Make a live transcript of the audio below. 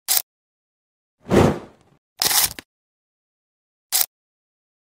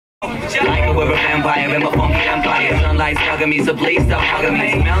Like a we're a vampire in my funky empire. Sunlight's bugging me, so please stop hugging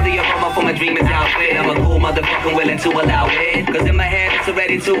me. Smell the aroma from my dreamer's outfit. I'm a cool motherfucker willing to allow it. Cause in my head it's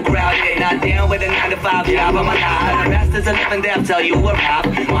already too crowded. Not down with a 9-to-5 job, I'm alive. The rest is a living death, tell you a rap.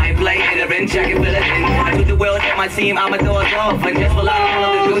 Mind play, entering, check it, fill it in. I do the world at my team, I'm a doors off. And just for like all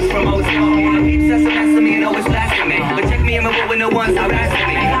of the dudes from Mousie. Keep sesame to me and always blasting me. But check me in my book when the ones harassing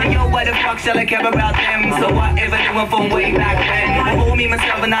me. And yo, why the fuck shall I care about them? So whatever doing from way back when. Hold me,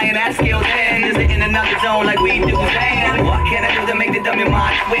 myself, and I and that skills then. Is it in another zone like we do then? What can I do to make the dummy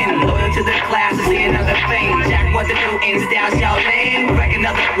mind win? Loyal to the class to see another thing. Jack what to do in style, shout in. Wreck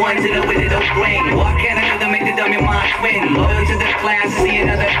another one to the with it don't bring. What can I do to make the dummy mind win? Loyal to the class to see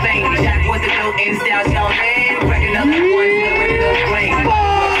another thing. Jack what to do in style, shout in. Wreck another one to the with it don't bring.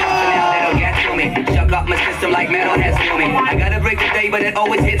 Chuck up my system like metal has to me. I gotta break the day, but it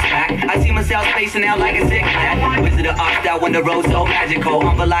always hits back. I see myself spacing out like a zigzag. Wizard of Oz style when the road's so magical.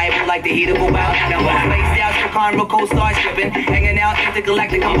 Unreliable like the heat of a wild animal. Spaced out so carnival, cold star shipping. Hanging out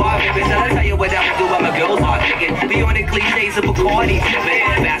intergalactic, I'm bar ripping. So I'll tell you what I would do when my girls are kicking. Beyond the cliches of Bacardi sipping.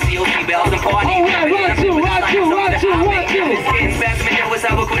 Vastio, seabells, and party. Alright, rock two. It's fast, man, yo, it's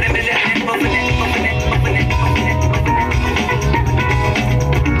how we're going to be living.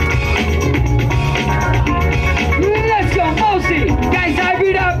 Mousie, guys, hype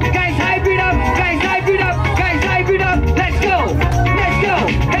it up, guys, hype it up, guys, hype it up, guys, hype it up. Let's go, let's go.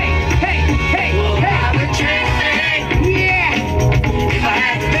 Hey, hey, hey, hey. Yeah. If I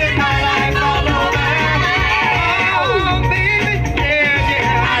had to live my life all over again, oh, baby,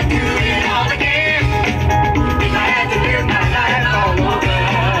 yeah, I'd do it all again. If I had to live my life all over.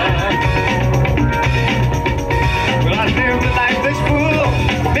 Well, I lived a life that's full.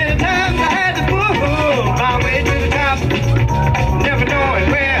 Many times I had to pull my way to the top. Never knowing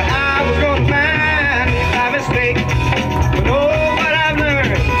where I was going to find my mistake. But oh, what I've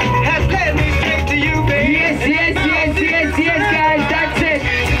learned has led me straight to you, baby. Yes, guys, that's it.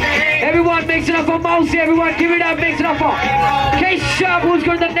 Everyone makes it up for Mousie. Everyone give it up, makes it up for Keshap, who's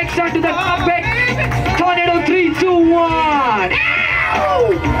going to the next round to the comeback. Tornado 3, 2, 1.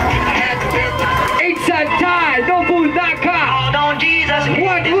 It's a tie. No fool, not car. Hold on, Jesus.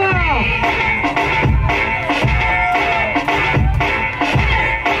 What round?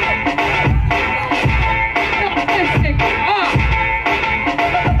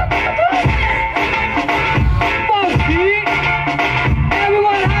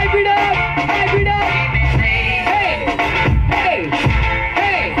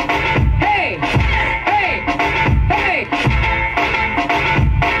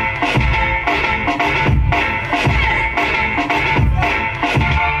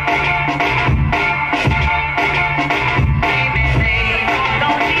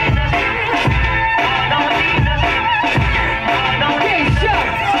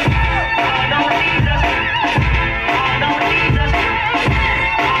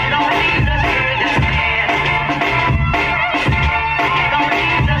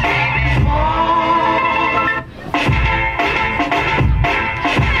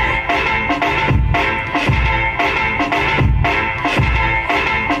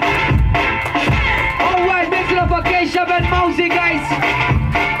 Keshap and Mousie, guys.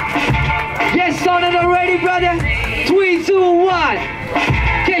 Yes, son, are you ready, brother? 3, 2, 1.